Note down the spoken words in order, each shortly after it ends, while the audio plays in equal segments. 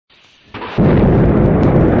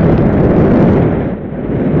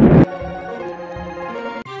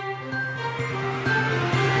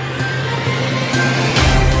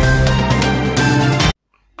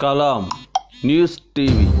Kalam news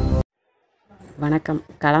TV. வணக்கம்.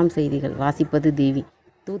 கலாம் செய்திகள் வாசிப்பது தேவி.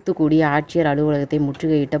 தூத்துக்குடி ஆட்சியர் அலுவலகத்தை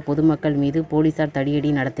முற்றுகையிட்ட பொதுமக்கள் மீது போலீசார்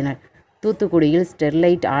தடியடி நடத்தினர். தூத்துக்குடியில்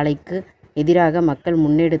ஸ்டெர்லைட் ஆலைக்கு எதிராக மக்கள்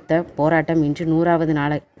முன்னெடுத்த போராட்டம் இன்று 100வது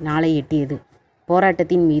நாளை எட்டியது.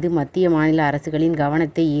 போராட்டத்தின் மீது மத்திய மாநில அரசுகளின்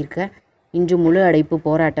கவனத்தை ஈர்க்க இன்று முழு அடைப்பு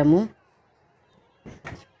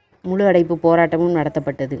போராட்டமும்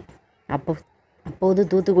நடத்தப்பட்டது. அப்போது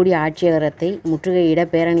தூத்துக்குடி ஆட்சியரகத்தை முற்றுகையிட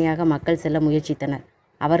பேரணியாக மக்கள் செல்ல முயற்சித்தனர்.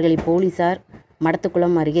 அவர்களை போலீசார்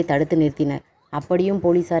மடத்துக்குளம் அருகே தடுத்து நிறுத்தினர். அப்படியும்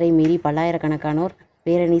போலீசாரை மீறி பல்லாயிரக்கணக்கானோர்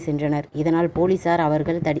பேரணி சென்றனர். இதனால் போலீசார்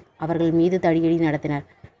அவர்கள் மீது தடியடி நடத்தினர்.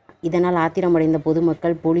 இதனால் ஆத்திரமடைந்த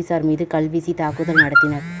பொதுமக்கள் போலீசார் மீது கல்வீசி தாக்குதல்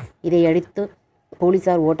நடத்தினர். இதையடுத்து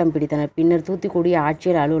போலீசார் ஓட்டம் பிடித்தனர். பின்னர் தூத்துக்குடி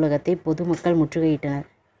ஆட்சியர் அலுவலகத்தை பொதுமக்கள் முற்றுகையிட்டனர்.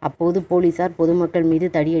 அப்போது போலீசார் பொதுமக்கள் மீது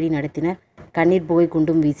தடியடி நடத்தினர். கண்ணீர் புகை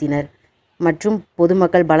குண்டும் வீசினர். மற்றும்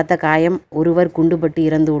பொதுமக்கள் பலத்த காயம், ஒருவர் குண்டுபட்டு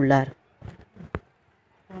இறந்து உள்ளார்.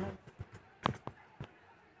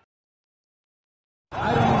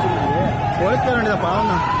 போலீஸ்கார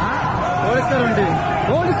வண்டி